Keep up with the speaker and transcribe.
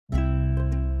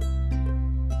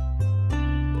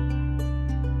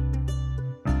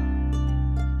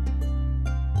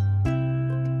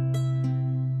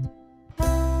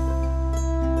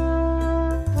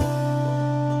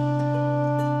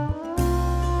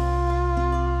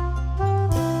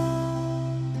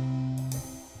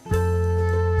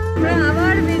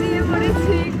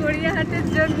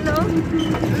জন্য।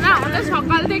 না, আমাদের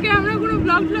সকাল থেকে আমরা কোনো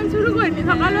ব্লগ শুরু করিনি।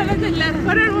 সকালবেলা যে ল্যাব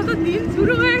করার মতো দিন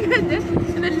শুরু হয়ে গেছে,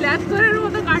 এদের ল্যাব করার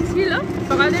মতো কাটছিল।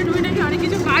 সকাল থেকে টুকি নাকি অনেক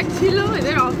কিছু কাজ ছিল,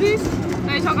 এদের অফিস,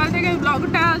 তাই সকাল থেকে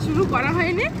ব্লগটা শুরু করা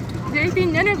হয়নি। যেই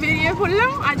তিনজনে বেরিয়ে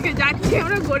পড়লাম, আজকে যাচ্ছি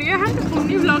আমরা গড়িয়াহাট,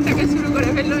 অমনি ব্লগটাকে শুরু করে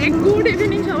ফেললো। গুড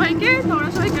ইভিনিং সবাইকে। তোমরা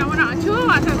সবাই কেমন আছো?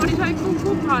 আশা করি সবাই খুব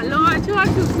খুব ভালো আছো আর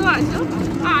সুস্থ আছো।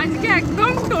 আজকে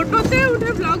একদম টোটোতে উঠে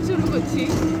ব্লগ শুরু করছি।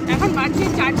 এখন বাজছে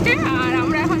 4টে আর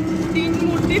আমরা এখন 3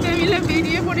 মূর্তিতে মিলে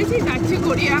বেরিয়ে পড়েছি, যাচ্ছি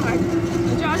গড়িয়াহাট।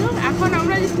 চলো এখন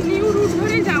আমরা নিউ রুট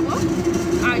ধরে যাব।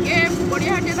 আগে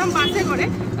গড়িয়াহাট যেতাম বাসে করে,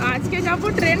 আজকে যাবো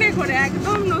ট্রেনে করে,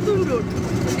 একদম নতুন রুট।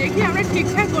 দেখি আমরা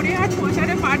ঠিকঠাক গড়িয়াহাট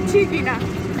পৌঁছাতে পারছি কিনা।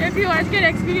 একটু আজকের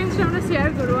এক্সপিরিয়েন্সটা আমরা শেয়ার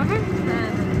করবো। হ্যাঁ,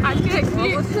 আজকের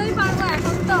এক্সপিরিয়েন্স অবশ্যই পারবো।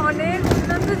 এখন তো অনেক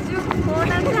ফোন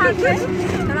আছে হাতে,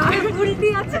 উল্টি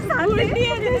আছে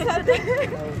সাথে।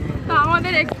 তো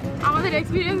আমাদের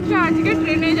এক্সপিরিয়েন্সটা আজকে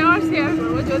ট্রেনে যাওয়ার শেয়ার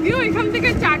করবো। যদিও এখান থেকে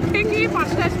 4টে কি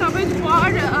 5টা স্টপেজ পর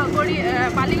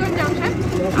বালিগঞ্জ জাংশন,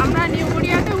 আমরা নিউ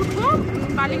গড়িয়াতে উঠবো,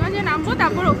 বালিগঞ্জে নামবো,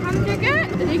 তারপর ওখান থেকে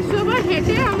রিক্সা বা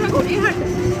হেঁটে আমরা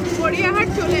গড়িয়াহাট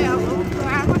চলে যাবো। তো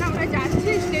এখন আমরা যাচ্ছি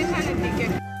স্টেশনের দিকে।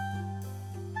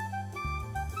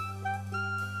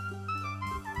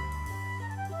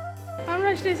 আমরা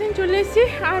স্টেশন চলে এসেছি,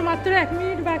 আর মাত্র 1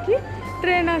 মিনিট বাকি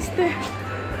ট্রেন আসতে।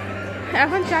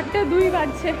 এখন 4:02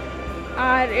 বাজছে,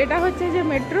 আর এটা হচ্ছে যে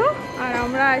মেট্রো, আর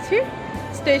আমরা আছি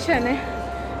স্টেশনে।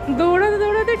 দৌড়াতে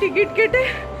দৌড়াতে টিকিট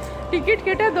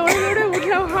কেটে দৌড়ে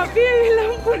উঠলাম, হাঁপিয়ে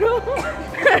গেলাম পুরো।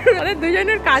 আমাদের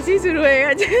দুজনের কাশি শুরু হয়ে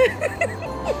গেছে,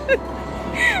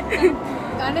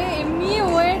 মানে এমনি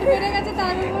ওয়েট বেড়ে গেছে,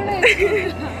 তার উপরে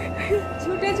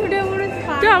ছুটে পুরো।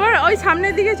 তো আবার ওই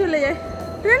সামনের দিকে চলে যায়।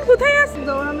 ট্রেন কোথায় আসছে?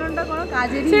 দৌড়ানোটা কোনো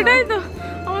কাজেরই, সেটাই তো,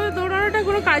 আমাদের দৌড়ানোটা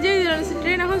কোনো কাজেই দিল না।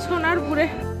 ট্রেন এখন সোনারপুরে।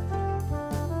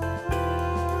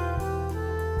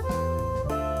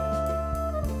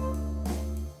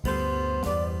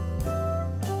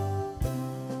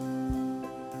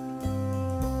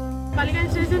 বালিগঞ্জ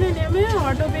স্টেশনে নেমে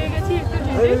অটো পেয়ে গেছি একটু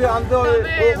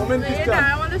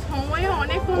আমাদের সময়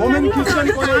অনেক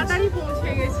তাড়াতাড়ি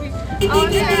পৌঁছে গেছি।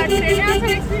 আমাদের ট্রেনে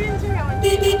আসার এক্সপিরিয়েন্স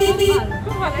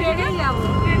খুব ভালো।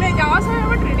 ট্রেনে যাওয়ার সময়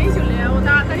আমরা ট্রেনেই চলে যাবো,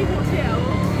 তাড়াতাড়ি পৌঁছে যাবো।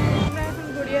 আমরা এখন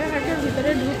গড়িয়াহাটের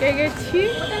ভিতরে ঢুকে গেছি।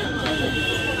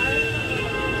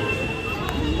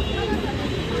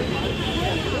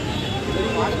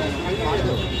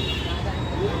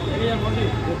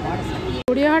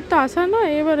 গড়িয়াহাট তো আসা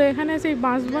নয়, এবার এখানে সেই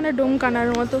বাঁশবনে ডোমকানার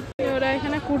মতো। ওরা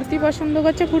এখানে কুর্তি পছন্দ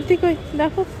করছে। কুর্তি কই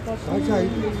দেখো,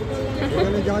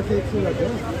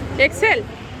 এক্সেল।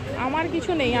 আমার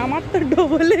কিছু নেই, আমার তো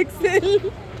ডবল এক্সেল।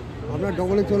 আপনার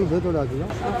ডবল এক্সেল ভেতরে আছে না?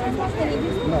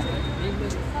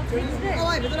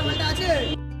 ওই ভেতরে মালটা আছে।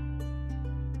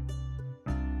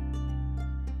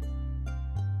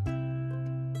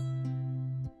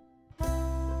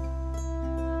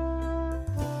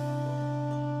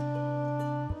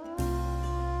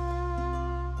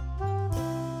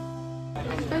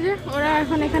 ওরা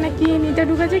এখন এখানে কি নিতে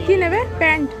ঢুকেছে, কি নেবে?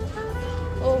 প্যান্ট।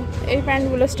 ও, এই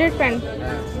প্যান্টগুলো স্ট্রেট প্যান্ট।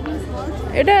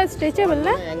 এটা স্ট্রেচেবল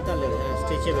না?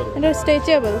 এটা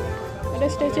স্ট্রেচেবল।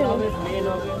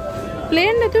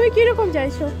 প্লেন না? তুমি কিরকম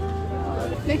চাইছো?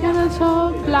 এখানে সব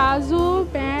প্লাজো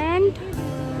প্যান্ট,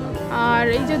 আর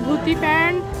এই যে ধুতি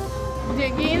প্যান্ট,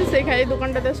 জেগিন্স, এখানে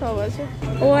দোকানটাতে সব আছে।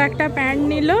 ও একটা প্যান্ট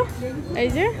নিল। এই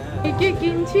যে কি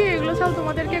কিনছি এগুলো সব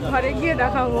তোমাদেরকে ঘরে গিয়ে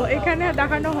দেখাবো, এখানে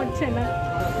দেখানো হচ্ছে না।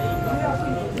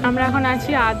 আমরা এখন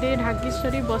আছি আদে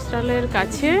ঢাকেশ্বরী বস্ত্রালয়ের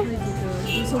কাছে,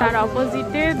 তার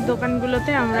অপোজিটে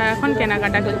দোকানগুলোতে আমরা এখন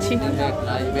কেনাকাটা করছি।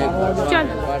 চল,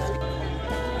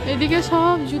 এদিকে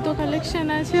সব জুতো কালেকশন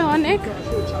আছে অনেক।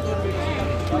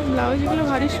 ব্লাউজগুলো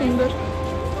ভারী সুন্দর,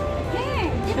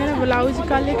 ব্লাউজ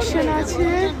কালেকশন আছে।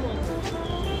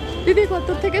 দিদি কত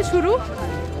থেকে শুরু?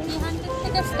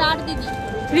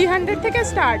 300 থেকে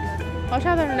স্টার্ট।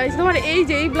 অসাধারণ লাগছে। তোমার এই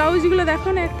যে এই ব্লাউজগুলো দেখো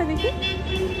না, একটা দেখি,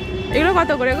 এগুলো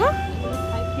কত করে গো?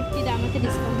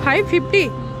 550।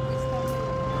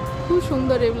 খুব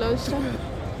সুন্দর এই ব্লাউজটা।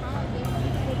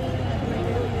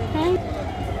 হ্যাঁ,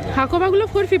 হাকোবাগুলো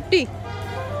 450।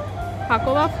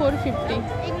 হাকোবা 450।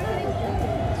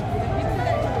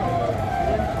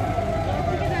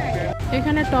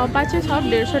 এখানে টপ আছে সব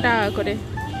 150 টাকা করে।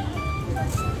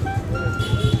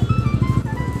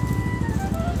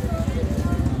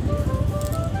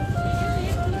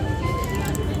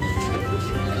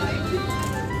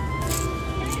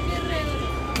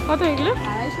 কত এগুলো?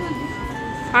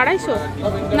 250।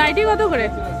 নাইটি কত করে?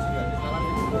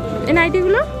 এই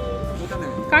নাইটিগুলো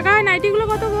কাকা, নাইটিগুলো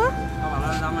কত গো?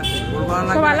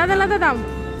 সব আলাদা আলাদা দাম।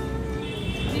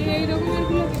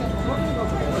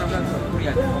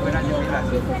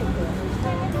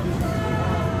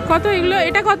 কত এগুলো?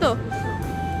 এটা কত?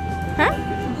 হ্যাঁ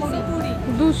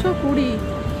 220।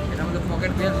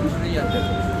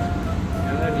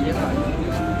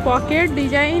 পকেট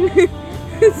ডিজাইন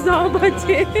সব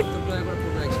আছে।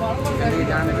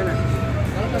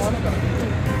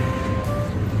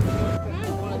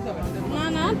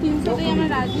 না 300-তেই আমার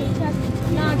রাজি।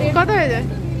 কত হয়ে যায়?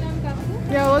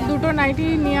 ও দুটো নাইটি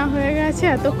নেওয়া হয়ে গেছে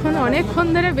এতক্ষণ, অনেকক্ষণ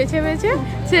ধরে বেছে বেছে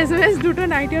শেষমেশ দুটো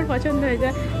নাইটি ওর পছন্দ হয়ে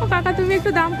যায়। ও কাকা তুমি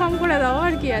একটু দাম কম করে দাও,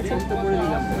 আর কি আছে।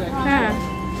 হ্যাঁ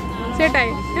সেটাই।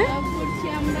 হ্যাঁ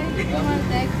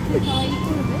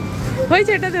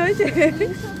হয়েছে, এটাতে হয়েছে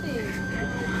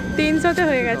 300-তে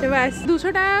হয়ে গেছে ব্যাস। 200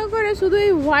 টাকা করে শুধু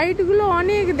এই হোয়াইটগুলো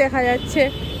অনেক দেখা যাচ্ছে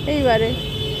এইবারে,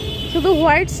 শুধু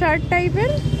হোয়াইট শার্ট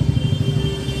টাইপের।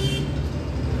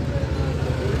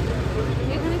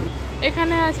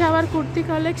 এখানে আছে আবার কুর্তি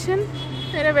কালেকশন।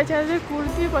 এরা বেচারাদের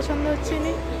কুর্তি পছন্দ হচ্ছে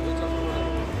না,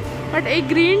 বাট এই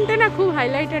গ্রিনটা না খুব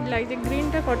হাইলাইটেড লাগছে।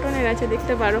 গ্রিনটা কটনের আছে,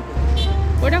 দেখতে পারো।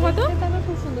 ওটা কত?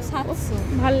 খুব সুন্দর, 700।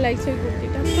 ভালো লাগছে এই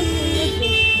কুর্তিটা, খুব সুন্দর।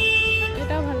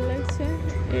 এটা ভালো লাগছে,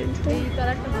 এই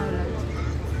কালারটা ভালো লাগছে।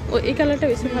 ও এই কালারটা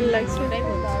বেশি ভালো লাগছে। এটাই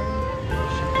বলতে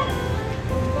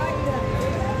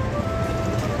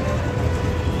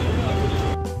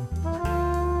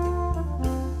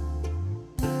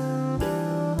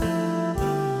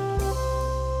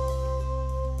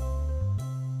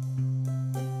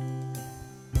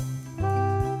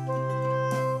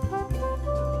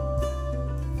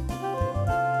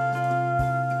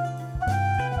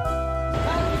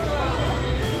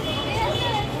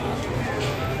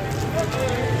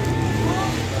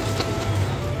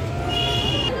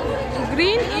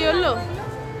গ্রিন ইয়েলো।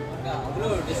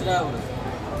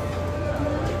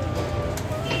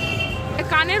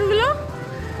 কানের গুলো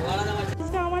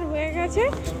আমার হয়ে গেছে।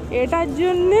 এটার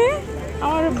জন্যে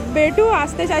আমার বেটু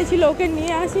আসতে চাইছিল, ওকে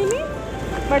নিয়ে আসিনি,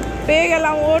 বাট পেয়ে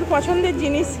গেলাম ওর পছন্দের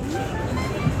জিনিস।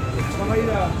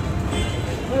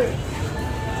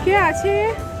 কে আছে?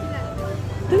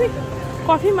 তুমি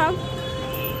কফি মাগ।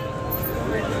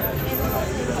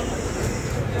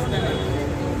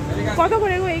 কত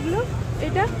করে গো এইগুলো?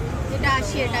 এটা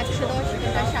 80, এটা 110,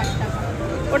 এটা 60 টাকা।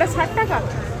 ওটা 60 টাকা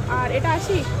আর এটা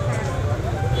 80,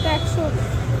 এটা 100।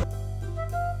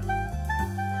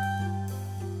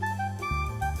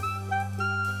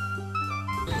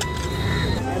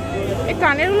 এই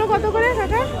কানেরগুলো কত করে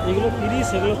কাকা? এগুলো 30,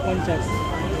 এগুলো 50।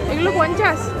 এগুলো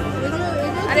 50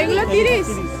 আর এগুলো 30।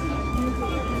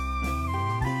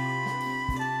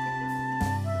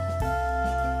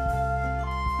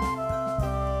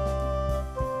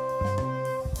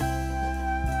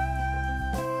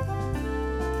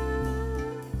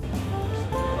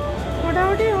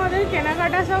 মোটামুটি আমাদের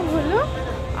কেনাকাটা সব হলো।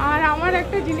 আর আমার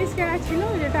একটা জিনিস কেনা ছিল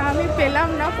যেটা আমি পেলাম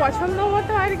না, পছন্দ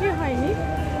মতো আর কি হয়নি,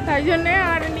 তাই জন্যে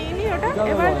আর নিইনি ওটা।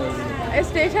 এবার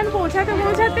স্টেশন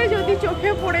পৌঁছাতে যদি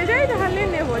চোখে পড়ে যায় তাহলে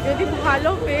নেব, যদি ভালো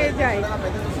পেয়ে যাই।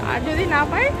 আর যদি না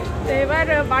পাই তো এবার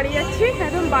বাড়ি যাচ্ছি।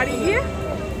 এখন বাড়ি গিয়ে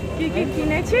কী কী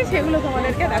কিনেছি সেগুলো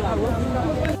তোমাদেরকে দেখাবো।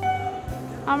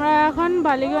 আমরা এখন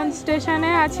বালিগঞ্জ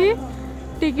স্টেশনে আছি।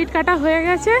 টিকিট কাটা হয়ে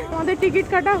গেছে, আমাদের টিকিট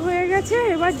কাটা হয়ে গেছে।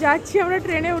 এবার যাচ্ছি আমরা,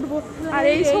 ট্রেনে উঠবো। আর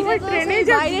এই সময় ট্রেনে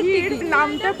যে ভিড়,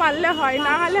 নামতে পারলে হয়,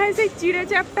 না হলে হয় সেই চিড়ে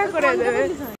চ্যাপটা করে দেবে।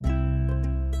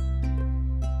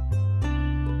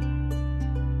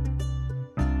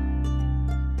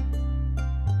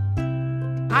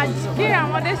 আজকে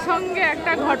আমাদের সঙ্গে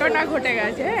একটা ঘটনা ঘটে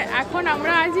গেছে। এখন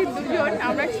আমরা আছি দুজন,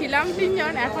 আমরা ছিলাম 3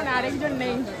 জন, এখন আরেকজন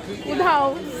নেই, উধাও।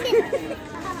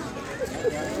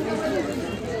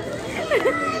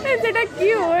 সেটা কি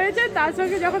হয়েছে তার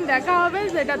সঙ্গে যখন দেখা হবে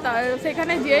সেটা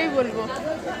সেখানে যেয়েই বলবো।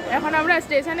 এখন আমরা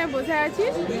স্টেশনে বসে আছি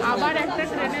আবার একটা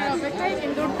ট্রেনের অপেক্ষায়,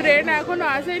 কিন্তু ট্রেন এখনো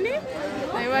আসেনি।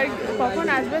 এবার কখন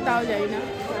আসবে তাও জানি না।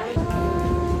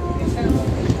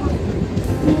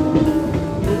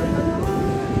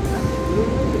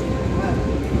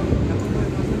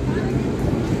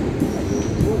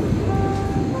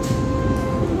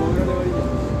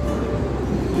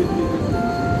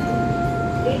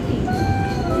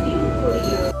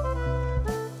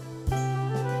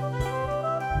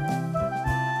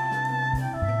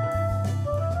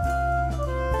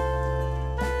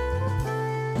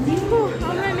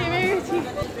 আমরা নেমে গেছি।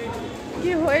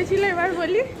 কি হয়েছিল এবার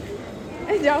বলি।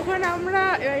 যখন আমরা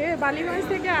বালিগঞ্জ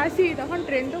থেকে আসি তখন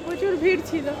ট্রেন তো প্রচুর ভিড়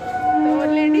ছিল, তো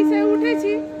লেডিসে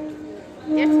উঠেছি।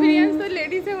 এক্সপিরিয়েন্স তো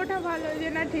লেডিসে ওঠা ভালো, যে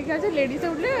না ঠিক আছে লেডিসে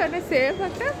উঠলে মানে সেফ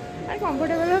একটা আর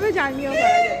কমফোর্টেবলভাবে জার্নিও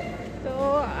করা যায়। তো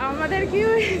আমাদের কি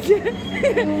হয়েছে,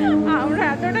 আমরা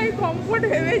এতটাই কমফোর্ট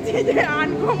ভেবেছি যে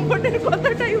আনকমফোর্টের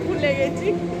কথাটাই ভুলে গেছি।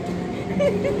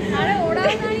 আরে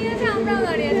ওরাও দাঁড়িয়ে আছে, আমরাও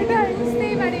দাঁড়িয়ে আছি,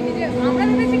 বুঝতেই পারিনি যে আমরা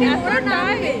ভেবেছি কি ওরা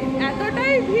নামবে।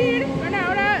 এতটাই ভিড়, মানে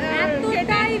আমরা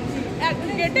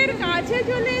গেটের কাছে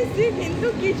চলে এসেছি, কিন্তু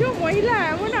কিছু মহিলা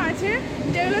এমন আছে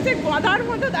যেগুলো হচ্ছে গদার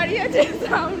মতো দাঁড়িয়ে আছে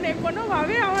সামনে,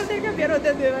 কোনোভাবে আমাদেরকে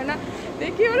বেরোতে দেবে না।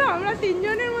 দেখি হলো আমরা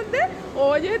তিনজনের মধ্যে ও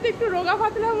যেহেতু একটু রোগা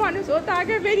পাতলা মানুষ, ও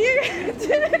তাকে বেরিয়ে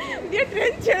গেছে দিয়ে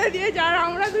ট্রেন ছেড়ে দিয়েছে, আর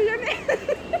আমরা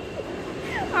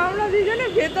দুজনে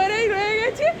ভেতরেই রয়ে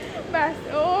গেছি। ব্যাস,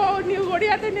 ও নিউ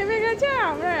গড়িয়াতে নেমে গেছে,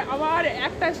 আমরা আবার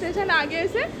একটা স্টেশন আগে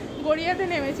এসে গড়িয়াতে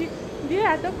নেমেছি। দিয়ে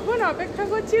এতক্ষণ অপেক্ষা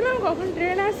করছিলাম কখন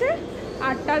ট্রেন আসে।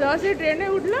 8:10-এ ট্রেনে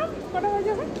উঠলাম, কটা বাজে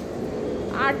এখন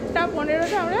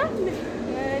 8:15-তে আমরা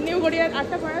নিউ গড়িয়া,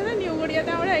 8:15-তে নিউ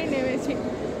গড়িয়াতে আমরা এই নেমেছি।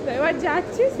 তো এবার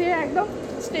যাচ্ছি, সে একদম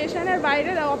স্টেশনের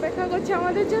বাইরে অপেক্ষা করছে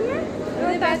আমাদের জন্য।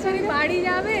 বাড়ি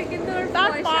যাবে, কিন্তু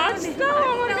তার পার্সটাও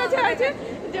আমার কাছে আছে,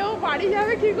 যে ও বাড়ি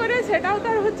যাবে কি করে সেটাও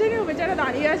তার হচ্ছে না, ও বেচারা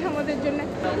দাঁড়িয়ে আছে আমাদের জন্য।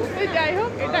 তো যাই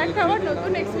হোক, এটা একটা আবার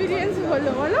নতুন এক্সপিরিয়েন্স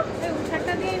হলো। বলো,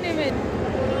 উঠাটা দিয়ে নেবে।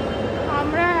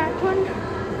 আমরা এখন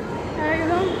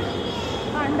একদম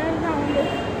আন্ডারগ্রাউন্ডে,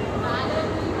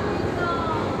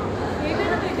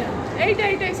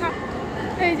 এইটাই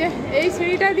এই যে এই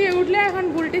সিঁড়িটা দিয়ে উঠলে এখন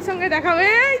বুলটির সঙ্গে দেখা হবে।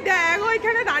 এই দেখ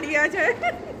ওইখানে দাঁড়িয়ে আছে।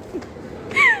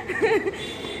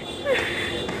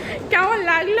 কেমন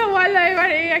লাগলো বলো এবার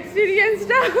এই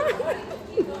এক্সপিরিয়েন্সটা?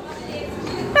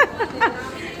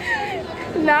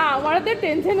 না, আমার তো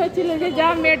টেনশন হচ্ছিল যে যা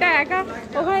মেয়েটা একা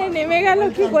ওখানে নেমে গেল,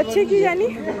 কি করছে কি জানি।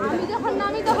 আমি যখন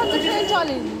নামি তখন তো ট্রেন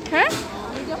চলেনি। হ্যাঁ,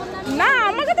 না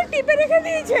আমাকে তো টিপে রেখে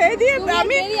দিয়েছে দিয়ে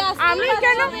আমি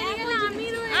কেন,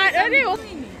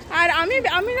 আর আমি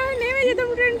না নেমে যেতাম,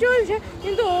 ট্রেন চলছে,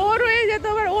 কিন্তু ও রয়ে যেত,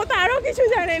 আবার ও তো আরো কিছু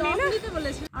জানেনি না।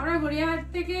 আমরা গড়িয়াহাট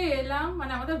থেকে এলাম,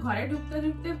 মানে আমাদের ঘরে ঢুকতে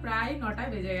ঢুকতে প্রায় 9টা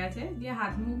বেজে গেছে। দিয়ে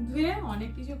হাত মুখ ধুয়ে অনেক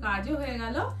কিছু কাজও হয়ে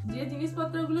গেল। যে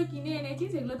জিনিসপত্রগুলো কিনে এনেছি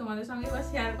সেগুলো তোমাদের সঙ্গে এবার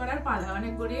শেয়ার করার পালা। মানে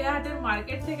গড়িয়াহাটের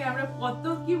মার্কেট থেকে আমরা কত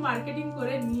কি মার্কেটিং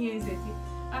করে নিয়ে এসেছি,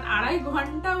 কারণ 2.5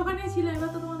 ঘন্টা ওখানে ছিল। এবার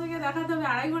তো তোমাদেরকে দেখাতে হবে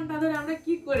 2.5 ঘন্টা ধরে আমরা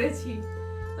কি করেছি।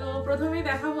 তো প্রথমেই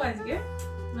দেখাবো আজকে,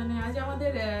 মানে আজ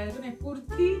আমাদের এখানে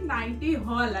কুর্তি নাইটি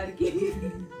হল আর কি।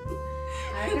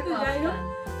 যাই হোক,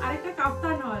 আরেকটা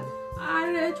কাপ্তান হল, আর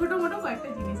ছোট মোটো কয়েকটা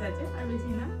জিনিস আছে, আর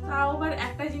বেশি না। তাও আবার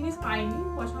একটা জিনিস পাইনি,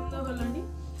 পছন্দ হলো নি।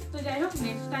 তো যাই হোক,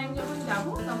 নেক্সট টাইম যখন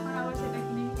যাবো তখন আবার সেটা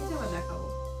কিনে নিয়ে আবার দেখাবো।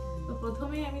 তো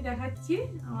প্রথমেই আমি দেখাচ্ছি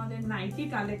আমাদের নাইটি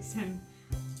কালেকশন।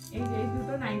 এই যে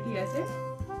দুটো নাইটি আছে,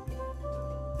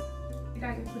 এটা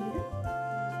আগে খুলি।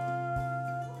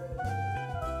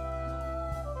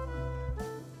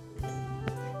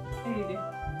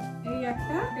 এই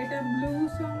একটা, এটা ব্লু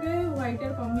সঙ্গে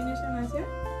হোয়াইটের কম্বিনেশন আছে।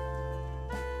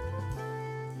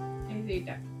 এই যে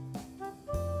এটা,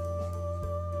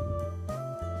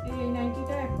 এই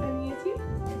নাইটিটা একটা নিয়েছি,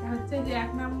 এটা হচ্ছে যে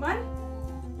 1 নাম্বার,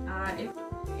 আর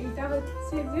এটা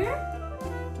হচ্ছে যে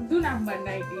 2 নাম্বার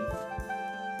নাইটি।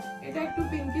 এটা একটু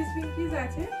পিঙ্কিশ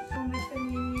আছে, আমরা একটা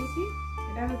নিয়ে নিয়েছি।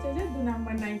 এটা হচ্ছে যে 2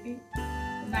 নাম্বার নাইটি।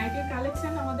 নাইটির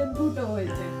কালেকশন আমাদের দুটো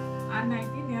হয়েছে, আর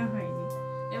নাইটি নেওয়া হয়নি।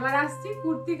 এবার আসছি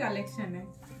কুর্তি কালেকশনে।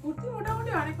 কুর্তি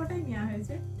মোটামুটি অনেক কটাই নেওয়া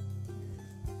হয়েছে।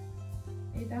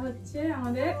 এটা হচ্ছে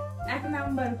আমাদের 1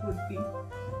 নাম্বার কুর্তি।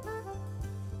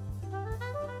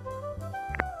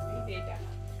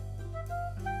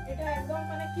 এটা একদম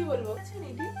মানে কি বলবো,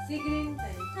 সি গ্রিন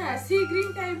টাইপ। হ্যাঁ, সি গ্রিন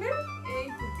টাইপের এই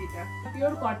কুর্তিটা,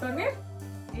 পিওর কটনের।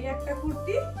 এই একটা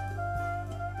কুর্তি,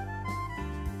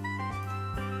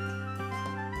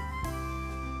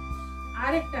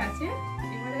 আরেকটা আছে।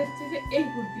 এবারে হচ্ছে যে এই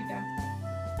কুর্তিটা,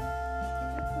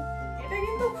 এটা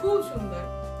কিন্তু খুব সুন্দর।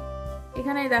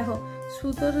 এখানে দেখো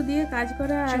সুতোর দিয়ে কাজ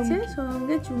করা আছে,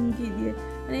 সঙ্গে চুমকি দিয়ে।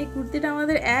 মানে এই কুর্তিটা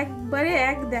আমাদের একবারে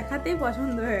এক দেখাতেই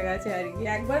পছন্দ হয়ে গেছে আর কি।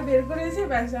 একবার বের করেছে,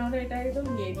 ব্যাস আমরা এটা একদম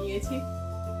নিয়ে নিয়েছি।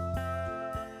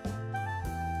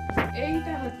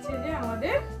 এইটা হচ্ছে যে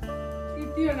আমাদের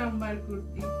 3য় নাম্বার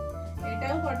কুর্তি।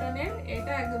 এটাও কটনের,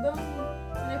 এটা একদম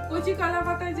মানে কচি কলা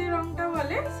পাতা যে রংটা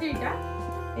বলে সেইটা।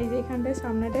 এই যে এখানটায়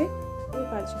সামনেটায় এই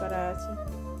কাজ করা আছে,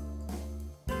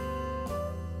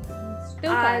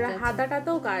 আর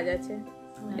হাতাটাতেও কাজ আছে,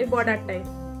 এই বর্ডারটাই।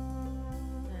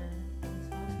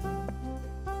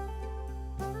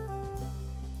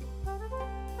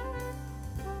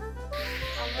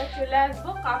 আমরা চলে আসবো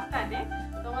কাপ্তানে।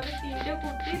 তোমাদের 3টে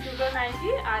কুর্তি, 2টো নাইটি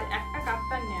আর একটা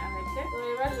কাপ্তান নেওয়া হয়েছে। তো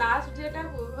এবার লাস্ট যেটা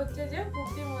হচ্ছে যে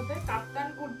কুর্তির মধ্যে কাপ্তান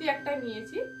কুর্তি একটা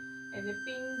নিয়েছি। এই যে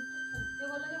পিঙ্ক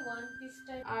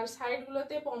আর সাইড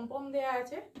গুলোতে পমপম দেয়া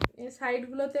আছে, এই সাইড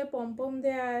গুলোতে পমপম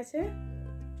দেয়া আছে।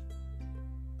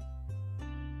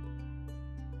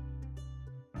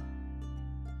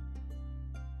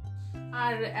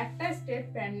 আর একটা স্ট্রেট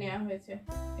প্যান্ট নেওয়া হয়েছে,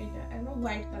 এটা একদম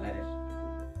হোয়াইট কালারের।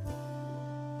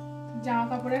 জামা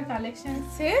কাপড়ের কালেকশন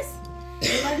শেষ।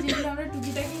 এবার যেগুলো আমরা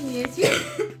টুকিটাকি নিয়েছি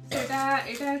সেটা,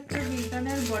 এটা একটা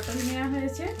মিল্টনের বটল নেওয়া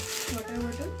হয়েছে, ওয়াটার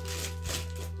বটল।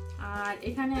 আর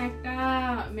এখানে একটা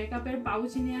মেকআপের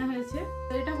পাউচ নেওয়া হয়েছে।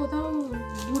 তো এটা কোথাও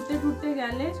ঘুরতে ঘুরতে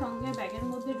গেলে সঙ্গে ব্যাগের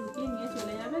মধ্যে ঢুকিয়ে নিয়ে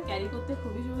চলে যাবে, ক্যারি করতে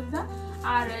খুবই সুবিধা।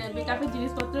 আর মেকআপের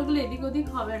জিনিসপত্রগুলো এদিক ওদিক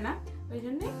হবে না, ওই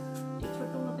জন্যে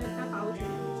ছোট্ট মতো একটা পাউচ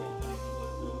নেওয়া হয়েছে।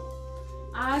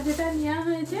 আর যেটা নেওয়া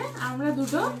হয়েছে আমরা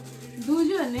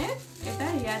দুজনে এটা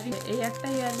ইয়াররিং, এই একটা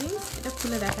ইয়াররিং, এটা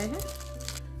খুলে দেখায়। হ্যাঁ,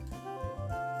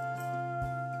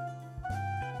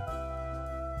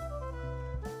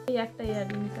 এই একটা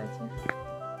ইয়াররিংস আছে।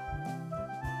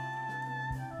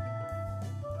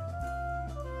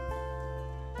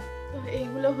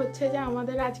 এইগুলো হচ্ছে যে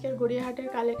আমাদের আজকের গড়িয়াহাটের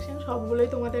কালেকশন, সবগুলোই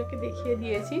তোমাদেরকে দেখিয়ে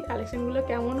দিয়েছি। কালেকশনগুলো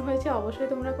কেমন হয়েছে অবশ্যই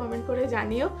তোমরা কমেন্ট করে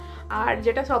জানিও, আর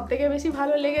যেটা সবথেকে বেশি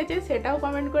ভালো লেগেছে সেটাও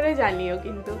কমেন্ট করে জানিও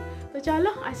কিন্তু। তো চলো,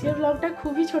 আজকের ব্লগটা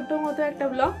খুবই ছোট্ট মতো একটা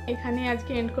ব্লগ, এখানেই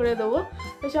আজকে এন্ড করে দেবো।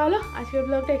 তো চলো, আজকের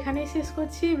ব্লগটা এখানেই শেষ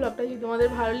করছি। ব্লগটা যদি তোমাদের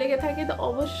ভালো লেগে থাকে তো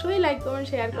অবশ্যই লাইক কমেন্ট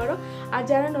শেয়ার করো, আর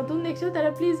যারা নতুন দেখছো তারা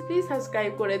প্লিজ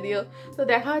সাবস্ক্রাইব করে দিও। তো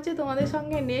দেখা হচ্ছে তোমাদের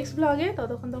সঙ্গে নেক্সট ব্লগে।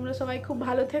 ততক্ষণ তোমরা সবাই খুব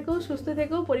ভালো থেকো, সুস্থ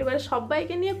থেকো, পরিবারের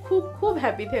সবাইকে নিয়ে খুব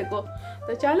হ্যাপি থেকো।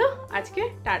 তো চলো, আজকে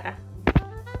টাটা।